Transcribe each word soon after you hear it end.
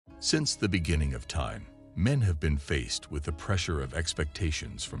Since the beginning of time, men have been faced with the pressure of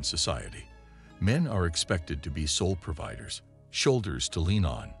expectations from society. Men are expected to be sole providers, shoulders to lean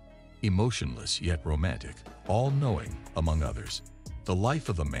on, emotionless yet romantic, all-knowing, among others. The life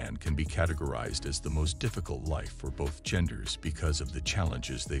of a man can be categorized as the most difficult life for both genders because of the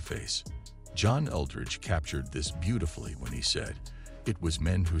challenges they face. John Eldredge captured this beautifully when he said, "It was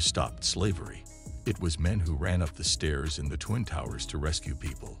men who stopped slavery. It was men who ran up the stairs in the Twin Towers to rescue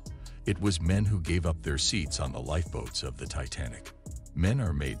people. It was men who gave up their seats on the lifeboats of the Titanic." Men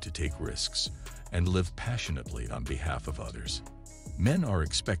are made to take risks and live passionately on behalf of others. Men are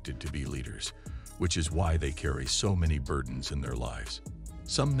expected to be leaders, which is why they carry so many burdens in their lives.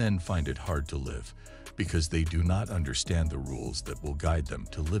 Some men find it hard to live because they do not understand the rules that will guide them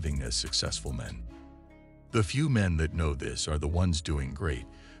to living as successful men. The few men that know this are the ones doing great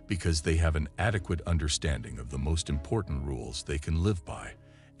because they have an adequate understanding of the most important rules they can live by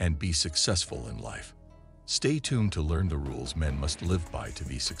and be successful in life. Stay tuned to learn the rules men must live by to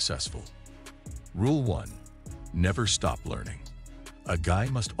be successful. Rule 1. Never stop learning. A guy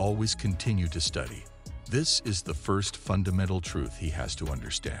must always continue to study. This is the first fundamental truth he has to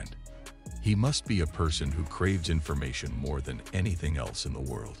understand. He must be a person who craves information more than anything else in the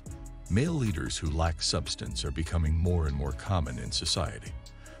world. Male leaders who lack substance are becoming more and more common in society.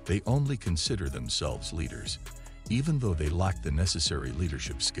 They only consider themselves leaders, even though they lack the necessary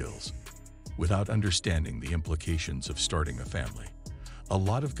leadership skills. Without understanding the implications of starting a family, a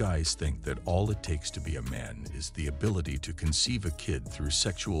lot of guys think that all it takes to be a man is the ability to conceive a kid through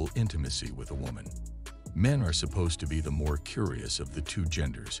sexual intimacy with a woman. Men are supposed to be the more curious of the two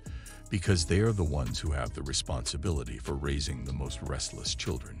genders because they are the ones who have the responsibility for raising the most restless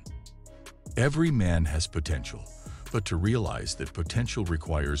children. Every man has potential, but to realize that potential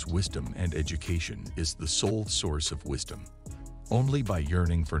requires wisdom and education is the sole source of wisdom. Only by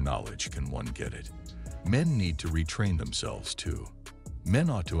yearning for knowledge can one get it. Men need to retrain themselves too. Men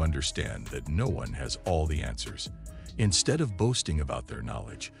ought to understand that no one has all the answers. Instead of boasting about their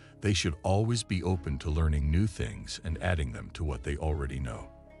knowledge, they should always be open to learning new things and adding them to what they already know.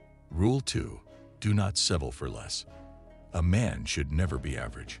 Rule 2. Do not settle for less. A man should never be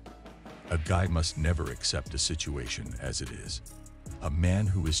average. A guy must never accept a situation as it is. A man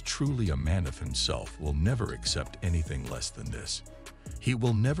who is truly a man of himself will never accept anything less than this. He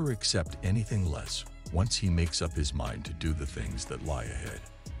will never accept anything less once he makes up his mind to do the things that lie ahead.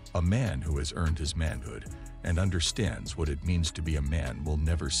 A man who has earned his manhood and understands what it means to be a man will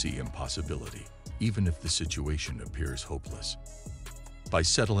never see impossibility, even if the situation appears hopeless. By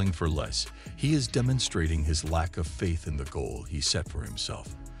settling for less, he is demonstrating his lack of faith in the goal he set for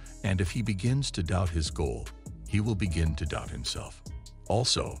himself. And if he begins to doubt his goal, he will begin to doubt himself.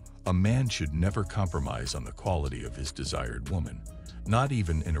 Also, a man should never compromise on the quality of his desired woman, not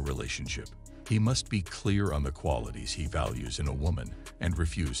even in a relationship. He must be clear on the qualities he values in a woman and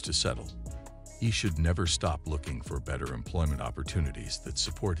refuse to settle. He should never stop looking for better employment opportunities that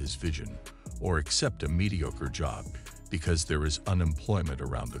support his vision or accept a mediocre job because there is unemployment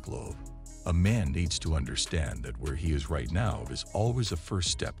around the globe. A man needs to understand that where he is right now is always a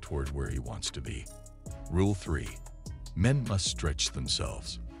first step toward where he wants to be. Rule 3. Men must stretch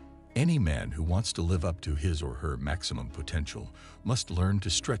themselves. Any man who wants to live up to his or her maximum potential must learn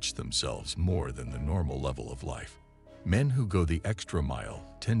to stretch themselves more than the normal level of life. Men who go the extra mile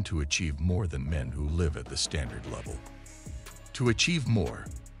tend to achieve more than men who live at the standard level. To achieve more,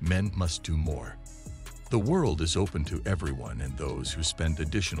 men must do more. The world is open to everyone and those who spend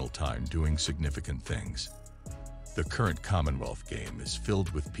additional time doing significant things. The current Commonwealth game is filled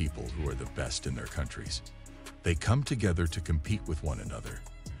with people who are the best in their countries. They come together to compete with one another,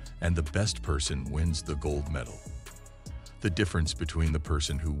 and the best person wins the gold medal. The difference between the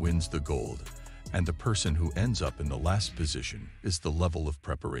person who wins the gold and the person who ends up in the last position is the level of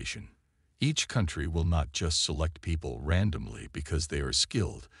preparation. Each country will not just select people randomly because they are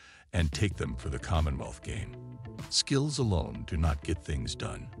skilled and take them for the Commonwealth game. Skills alone do not get things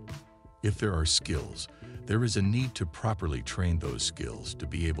done. If there are skills, there is a need to properly train those skills to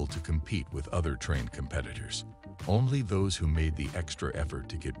be able to compete with other trained competitors. Only those who made the extra effort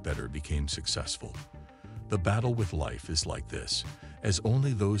to get better became successful. The battle with life is like this, as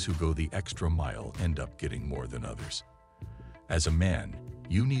only those who go the extra mile end up getting more than others. As a man,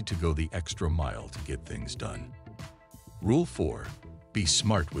 you need to go the extra mile to get things done. Rule 4. Be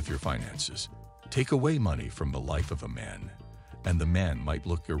smart with your finances. Take away money from the life of a man, and the man might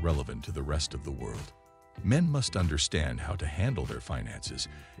look irrelevant to the rest of the world. Men must understand how to handle their finances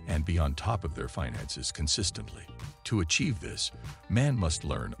and be on top of their finances consistently. To achieve this, man must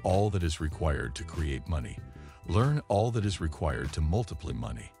learn all that is required to create money, learn all that is required to multiply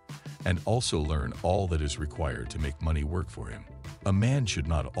money, and also learn all that is required to make money work for him. A man should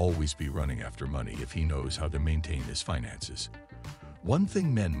not always be running after money if he knows how to maintain his finances. One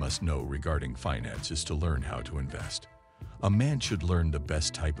thing men must know regarding finance is to learn how to invest. A man should learn the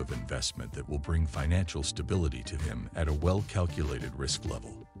best type of investment that will bring financial stability to him at a well-calculated risk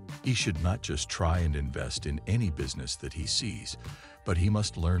level. He should not just try and invest in any business that he sees, but he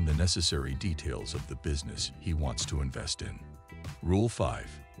must learn the necessary details of the business he wants to invest in. Rule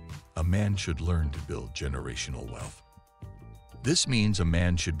 5. A man should learn to build generational wealth. This means a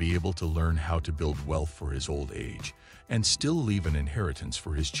man should be able to learn how to build wealth for his old age and still leave an inheritance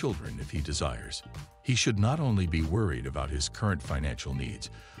for his children if he desires. He should not only be worried about his current financial needs,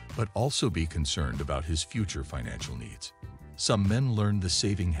 but also be concerned about his future financial needs. Some men learn the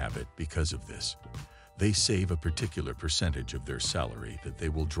saving habit because of this. They save a particular percentage of their salary that they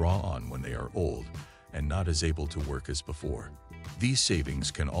will draw on when they are old and not as able to work as before. These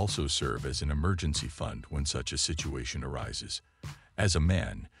savings can also serve as an emergency fund when such a situation arises. As a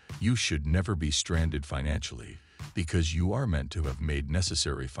man, you should never be stranded financially because you are meant to have made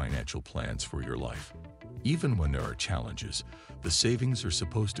necessary financial plans for your life. Even when there are challenges, the savings are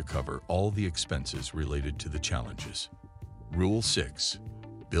supposed to cover all the expenses related to the challenges. Rule 6.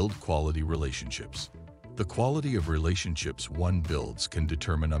 Build quality relationships. The quality of relationships one builds can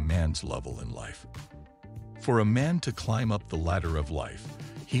determine a man's level in life. For a man to climb up the ladder of life,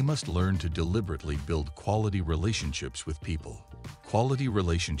 he must learn to deliberately build quality relationships with people. Quality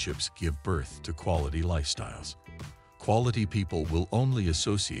relationships give birth to quality lifestyles. Quality people will only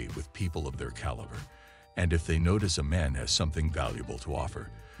associate with people of their caliber, and if they notice a man has something valuable to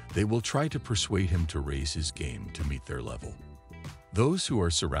offer, they will try to persuade him to raise his game to meet their level. Those who are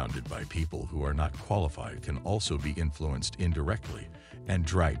surrounded by people who are not qualified can also be influenced indirectly and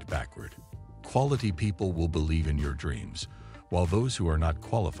dragged backward. Quality people will believe in your dreams, while those who are not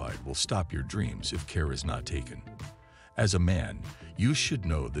qualified will stop your dreams if care is not taken. As a man, you should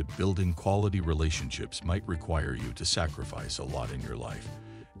know that building quality relationships might require you to sacrifice a lot in your life,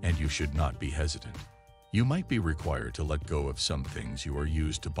 and you should not be hesitant. You might be required to let go of some things you are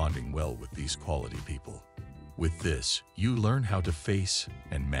used to bonding well with these quality people. With this, you learn how to face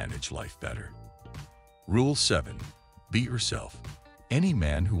and manage life better. Rule 7. Be yourself. Any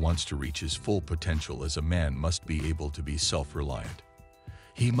man who wants to reach his full potential as a man must be able to be self-reliant.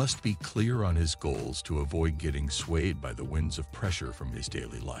 He must be clear on his goals to avoid getting swayed by the winds of pressure from his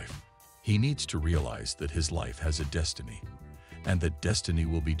daily life. He needs to realize that his life has a destiny, and that destiny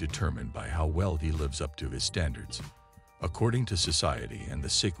will be determined by how well he lives up to his standards. According to society and the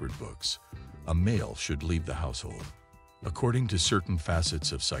sacred books, a male should leave the household. According to certain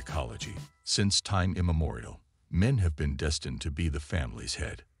facets of psychology, since time immemorial, men have been destined to be the family's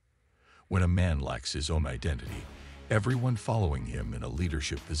head. When a man lacks his own identity, everyone following him in a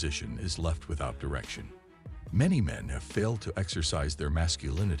leadership position is left without direction. Many men have failed to exercise their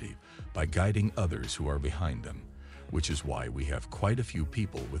masculinity by guiding others who are behind them, which is why we have quite a few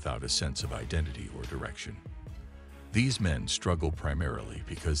people without a sense of identity or direction. These men struggle primarily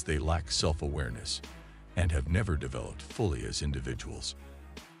because they lack self-awareness and have never developed fully as individuals.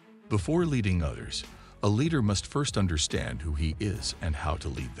 Before leading others, a leader must first understand who he is and how to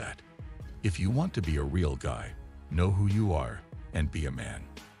lead that. If you want to be a real guy, know who you are and be a man.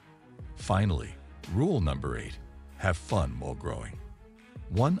 Finally, rule number 8, have fun while growing.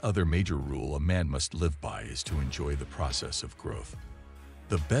 One other major rule a man must live by is to enjoy the process of growth.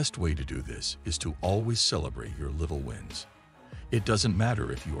 The best way to do this is to always celebrate your little wins. It doesn't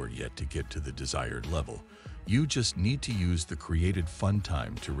matter if you are yet to get to the desired level. You just need to use the created fun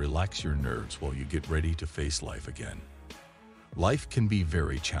time to relax your nerves while you get ready to face life again. Life can be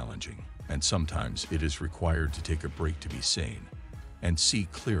very challenging, and sometimes it is required to take a break to be sane and see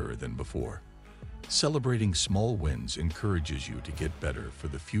clearer than before. Celebrating small wins encourages you to get better for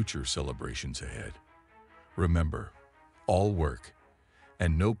the future celebrations ahead. Remember, all work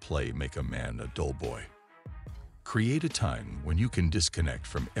and no play make a man a dull boy. Create a time when you can disconnect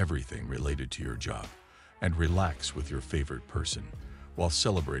from everything related to your job and relax with your favorite person while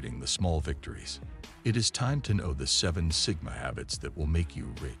celebrating the small victories. It is time to know the 7 Sigma habits that will make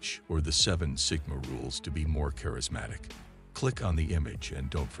you rich, or the 7 Sigma rules to be more charismatic. Click on the image and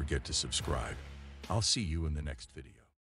don't forget to subscribe. I'll see you in the next video.